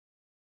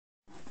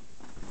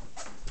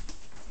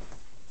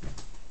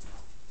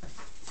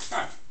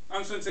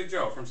I'm Sensei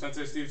Joe from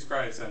Sensei Steve's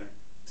Karate Center.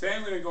 Today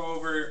I'm going to go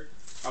over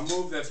a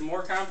move that's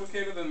more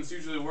complicated than it's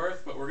usually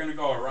worth, but we're going to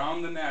go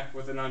around the neck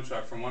with a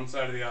nunchuck from one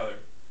side to the other.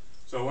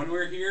 So when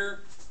we're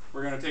here,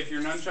 we're going to take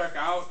your nunchuck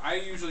out. I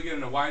usually get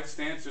in a wide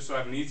stance just so I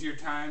have an easier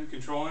time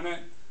controlling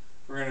it.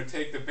 We're going to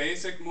take the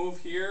basic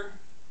move here,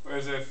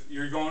 as if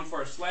you're going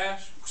for a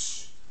slash,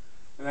 whoosh,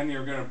 and then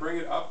you're going to bring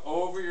it up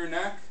over your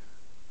neck,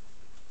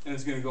 and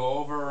it's going to go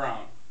over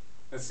around.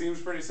 That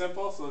seems pretty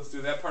simple, so let's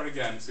do that part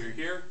again. So you're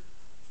here,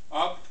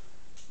 up.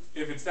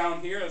 If it's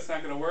down here, that's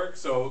not going to work,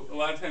 so a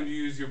lot of times you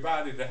use your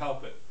body to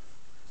help it.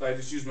 So I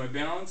just use my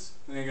balance,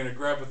 and then you're going to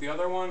grab with the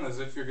other one as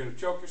if you're going to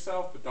choke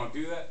yourself, but don't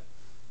do that.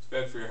 It's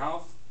bad for your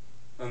health.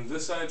 And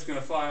this side's going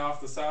to fly off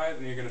the side,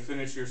 and you're going to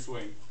finish your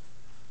swing.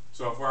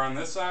 So if we're on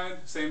this side,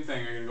 same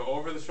thing. You're going to go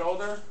over the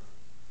shoulder,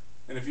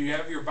 and if you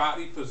have your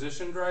body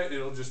positioned right,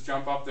 it'll just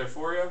jump up there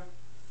for you.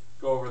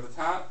 Go over the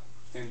top,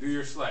 and do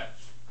your slash.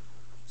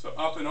 So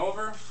up and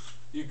over,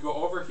 you go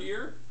over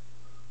here,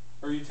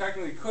 or you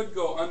technically could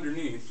go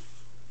underneath.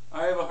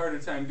 I have a harder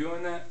time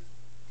doing that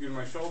due to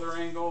my shoulder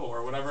angle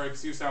or whatever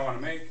excuse I want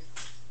to make,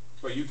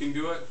 but you can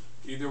do it.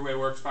 Either way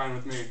works fine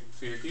with me.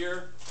 So you're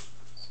here,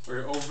 or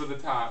you're over the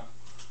top.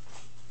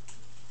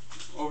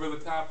 Over the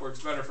top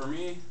works better for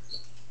me.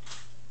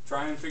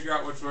 Try and figure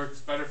out which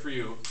works better for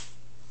you.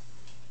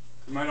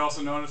 You might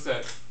also notice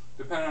that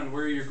depending on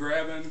where you're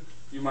grabbing,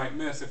 you might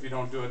miss if you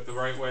don't do it the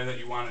right way that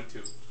you want it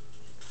to.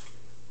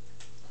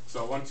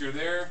 So once you're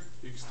there,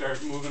 you can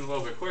start moving a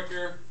little bit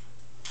quicker.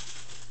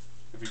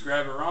 If you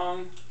grab it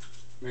wrong,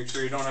 make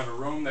sure you don't have a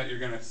room that you're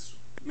going to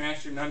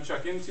smash your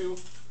nunchuck into.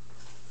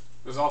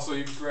 There's also,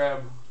 you can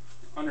grab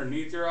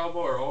underneath your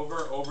elbow or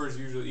over. Over is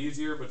usually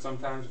easier, but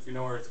sometimes if you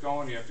know where it's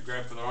going, you have to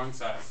grab to the wrong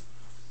side.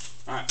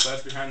 Alright, so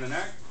that's behind the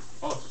neck.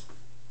 Oh,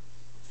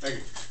 thank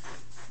you.